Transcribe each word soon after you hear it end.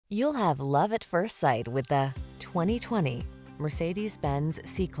You'll have love at first sight with the 2020 Mercedes-Benz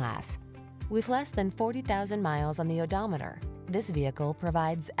C-Class. With less than 40,000 miles on the odometer, this vehicle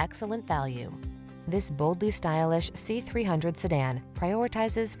provides excellent value. This boldly stylish C300 sedan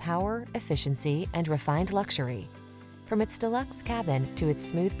prioritizes power, efficiency, and refined luxury. From its deluxe cabin to its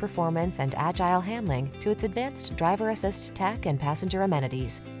smooth performance and agile handling to its advanced driver assist tech and passenger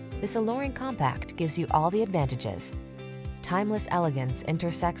amenities, this alluring compact gives you all the advantages. Timeless elegance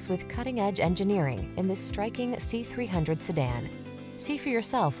intersects with cutting-edge engineering in this striking C300 sedan. See for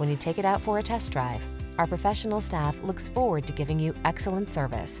yourself when you take it out for a test drive. Our professional staff looks forward to giving you excellent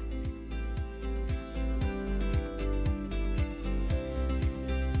service.